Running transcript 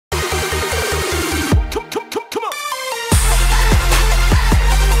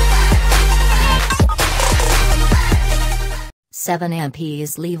7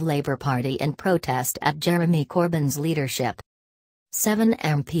 MPs leave Labour Party in protest at Jeremy Corbyn's leadership. 7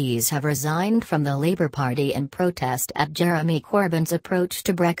 MPs have resigned from the Labour Party in protest at Jeremy Corbyn's approach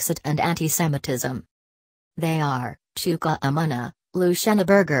to Brexit and anti-Semitism. They are Chuka Umunna, Lou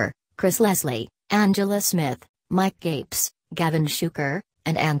Schenneberger, Chris Leslie, Angela Smith, Mike Gapes, Gavin Shuker,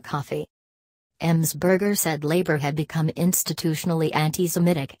 and Anne Coffey. Ms. Berger said Labour had become institutionally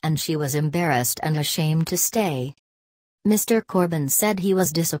anti-Semitic and she was embarrassed and ashamed to stay. Mr. Corbyn said he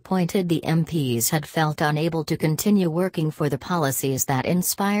was disappointed the MPs had felt unable to continue working for the policies that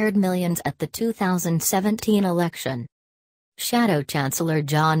inspired millions at the 2017 election. Shadow Chancellor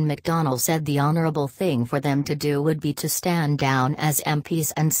John McDonnell said the honourable thing for them to do would be to stand down as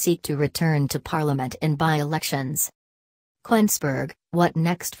MPs and seek to return to Parliament in by-elections. Queensberg, what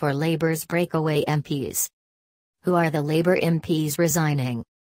next for Labour's breakaway MPs? Who are the Labour MPs resigning?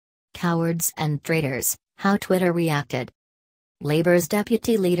 Cowards and traitors, how Twitter reacted. Labour's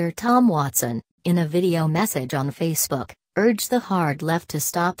deputy leader Tom Watson, in a video message on Facebook, urged the hard left to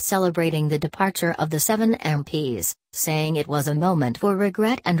stop celebrating the departure of the 7 MPs, saying it was a moment for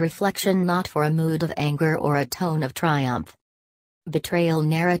regret and reflection, not for a mood of anger or a tone of triumph. Betrayal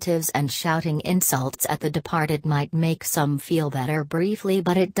narratives and shouting insults at the departed might make some feel better briefly,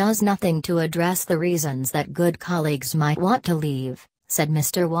 but it does nothing to address the reasons that good colleagues might want to leave, said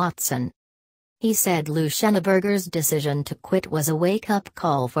Mr. Watson. He said Lou Schenneberger's decision to quit was a wake-up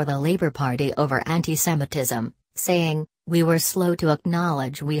call for the Labour Party over anti-Semitism, saying, "We were slow to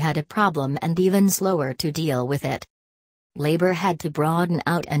acknowledge we had a problem and even slower to deal with it. Labour had to broaden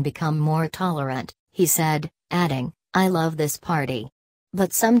out and become more tolerant," he said, adding, "I love this party.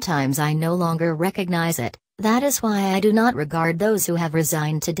 But sometimes I no longer recognize it, that is why I do not regard those who have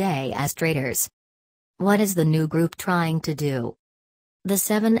resigned today as traitors." What is the new group trying to do? The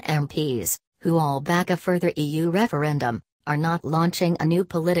 7 MPs, who all back a further EU referendum, are not launching a new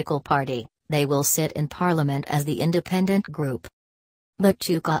political party, they will sit in Parliament as the independent group. But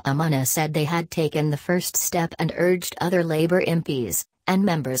Chuka Umunna said they had taken the first step and urged other Labour MPs, and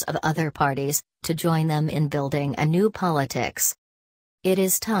members of other parties, to join them in building a new politics. "It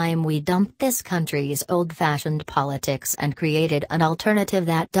is time we dumped this country's old-fashioned politics and created an alternative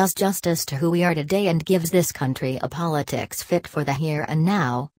that does justice to who we are today and gives this country a politics fit for the here and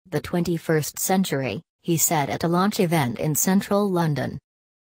now, the 21st century," he said at a launch event in central London.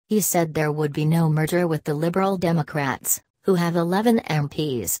 He said there would be no merger with the Liberal Democrats, who have 11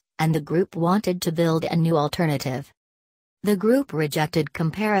 MPs, and the group wanted to build a new alternative. The group rejected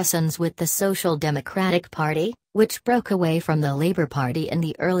comparisons with the Social Democratic Party, which broke away from the Labour Party in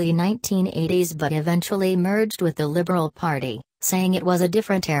the early 1980s but eventually merged with the Liberal Party, saying it was a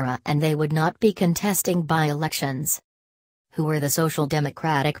different era and they would not be contesting by-elections. Who were the Social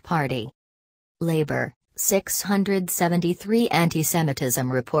Democratic Party? Labour, 673 anti-Semitism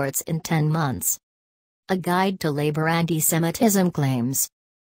reports in 10 months. A Guide to Labour Anti-Semitism Claims.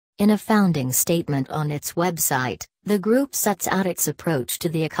 In a founding statement on its website, the group sets out its approach to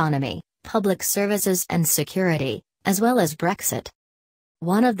the economy, public services and security, as well as Brexit.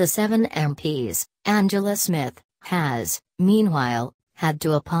 One of the 7 MPs, Angela Smith, has, meanwhile, had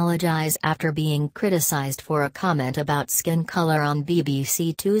to apologise after being criticised for a comment about skin colour on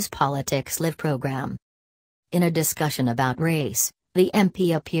BBC Two's Politics Live programme. In a discussion about race, the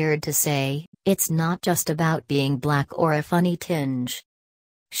MP appeared to say, "It's not just about being black or a funny tinge."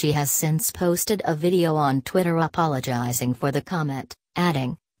 She has since posted a video on Twitter apologising for the comment,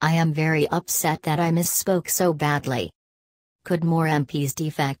 adding, "I am very upset that I misspoke so badly." Could more MPs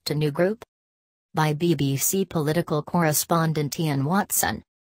defect to new group? By BBC political correspondent Ian Watson.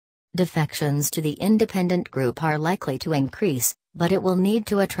 Defections to the independent group are likely to increase, but it will need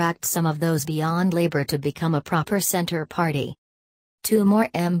to attract some of those beyond Labour to become a proper centre party. 2 more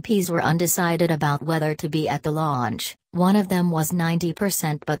MPs were undecided about whether to be at the launch, one of them was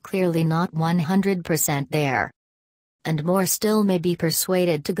 90% but clearly not 100% there. And more still may be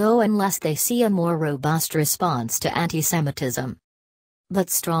persuaded to go unless they see a more robust response to anti-Semitism. But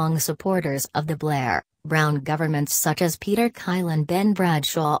strong supporters of the Blair, Brown governments such as Peter Kyle and Ben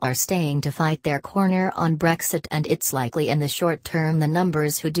Bradshaw are staying to fight their corner on Brexit, and it's likely in the short term the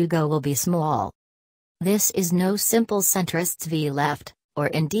numbers who do go will be small. This is no simple centrists v left, or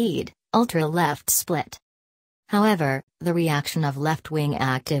indeed, ultra-left split. However, the reaction of left-wing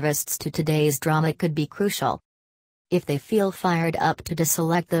activists to today's drama could be crucial. If they feel fired up to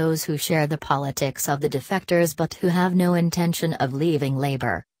deselect those who share the politics of the defectors but who have no intention of leaving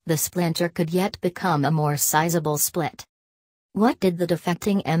Labour, the splinter could yet become a more sizable split. What did the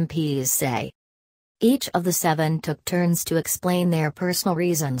defecting MPs say? Each of the 7 took turns to explain their personal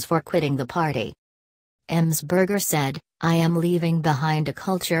reasons for quitting the party. Ms. Berger said, "I am leaving behind a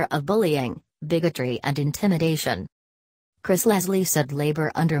culture of bullying, bigotry and intimidation." Chris Leslie said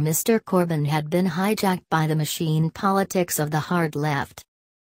Labour under Mr Corbyn had been hijacked by the machine politics of the hard left.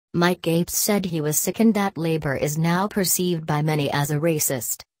 Mike Gapes said he was sickened that Labour is now perceived by many as a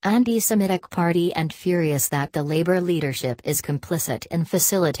racist, anti-Semitic party and furious that the Labour leadership is complicit in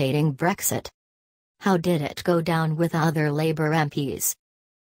facilitating Brexit. How did it go down with other Labour MPs?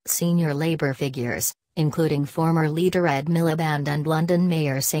 Senior Labour figures, including former leader Ed Miliband and London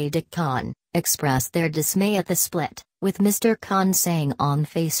Mayor Sadiq Khan, expressed their dismay at the split, with Mr Khan saying on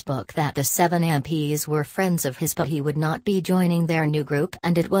Facebook that the 7 MPs were friends of his but he would not be joining their new group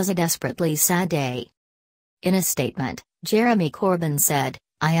and it was a desperately sad day. In a statement, Jeremy Corbyn said,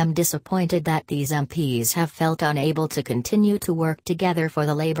 "I am disappointed that these MPs have felt unable to continue to work together for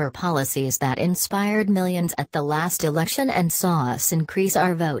the Labour policies that inspired millions at the last election and saw us increase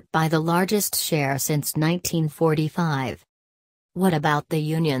our vote by the largest share since 1945. What about the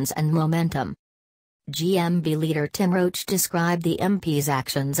unions and momentum?" GMB leader Tim Roach described the MPs'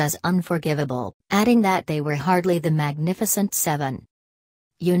 actions as unforgivable, adding that they were hardly the Magnificent Seven.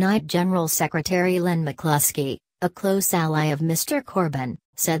 Unite General Secretary Len McCluskey, a close ally of Mr Corbyn,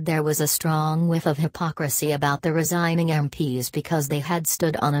 said there was a strong whiff of hypocrisy about the resigning MPs because they had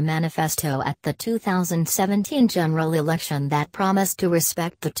stood on a manifesto at the 2017 general election that promised to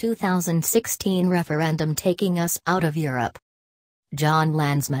respect the 2016 referendum taking us out of Europe. John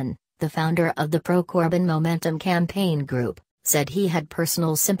Landsman, the founder of the pro-Corbyn Momentum campaign group, said he had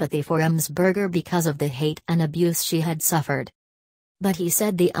personal sympathy for Ms Berger because of the hate and abuse she had suffered. But he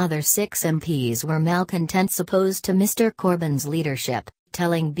said the other 6 MPs were malcontents opposed to Mr Corbyn's leadership,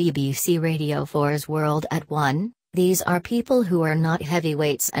 telling BBC Radio 4's World at 1, "These are people who are not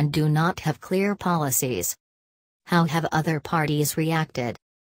heavyweights and do not have clear policies." How have other parties reacted?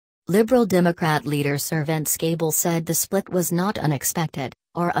 Liberal Democrat leader Sir Vince Gable said the split was not unexpected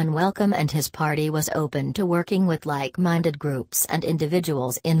or unwelcome and his party was open to working with like-minded groups and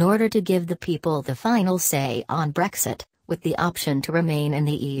individuals in order to give the people the final say on Brexit, with the option to remain in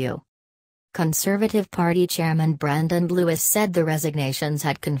the EU. Conservative Party Chairman Brandon Lewis said the resignations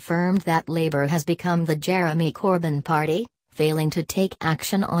had confirmed that Labour has become the Jeremy Corbyn party, failing to take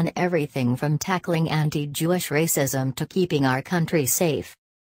action on everything from tackling anti-Jewish racism to keeping our country safe.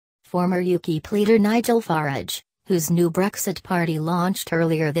 Former UKIP leader Nigel Farage, whose new Brexit party launched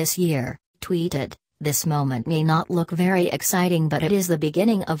earlier this year, tweeted, "This moment may not look very exciting but it is the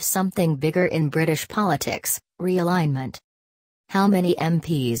beginning of something bigger in British politics, realignment." How many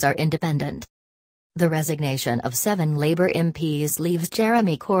MPs are independent? The resignation of 7 Labour MPs leaves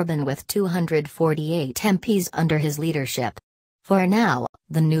Jeremy Corbyn with 248 MPs under his leadership. For now,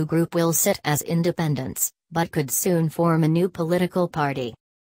 the new group will sit as independents, but could soon form a new political party.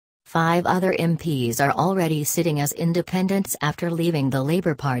 5 other MPs are already sitting as independents after leaving the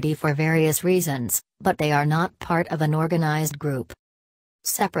Labour Party for various reasons, but they are not part of an organised group.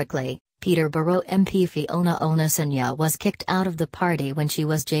 Separately, Peterborough MP Fiona Onasanya was kicked out of the party when she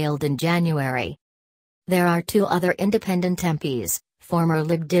was jailed in January. There are 2 other independent MPs, former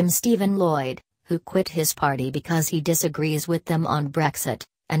Lib Dem Stephen Lloyd, who quit his party because he disagrees with them on Brexit,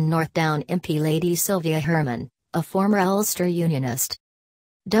 and North Down MP Lady Sylvia Herman, a former Ulster Unionist.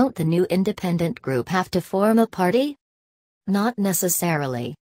 Don't the new independent group have to form a party? Not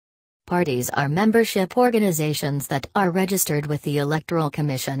necessarily. Parties are membership organisations that are registered with the Electoral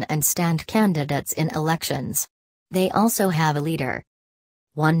Commission and stand candidates in elections. They also have a leader.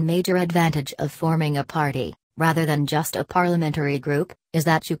 One major advantage of forming a party, rather than just a parliamentary group, is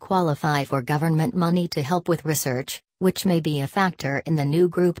that you qualify for government money to help with research, which may be a factor in the new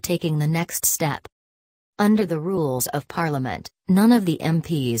group taking the next step. Under the rules of Parliament, none of the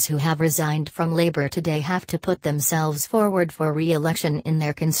MPs who have resigned from Labour today have to put themselves forward for re-election in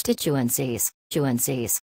their constituencies.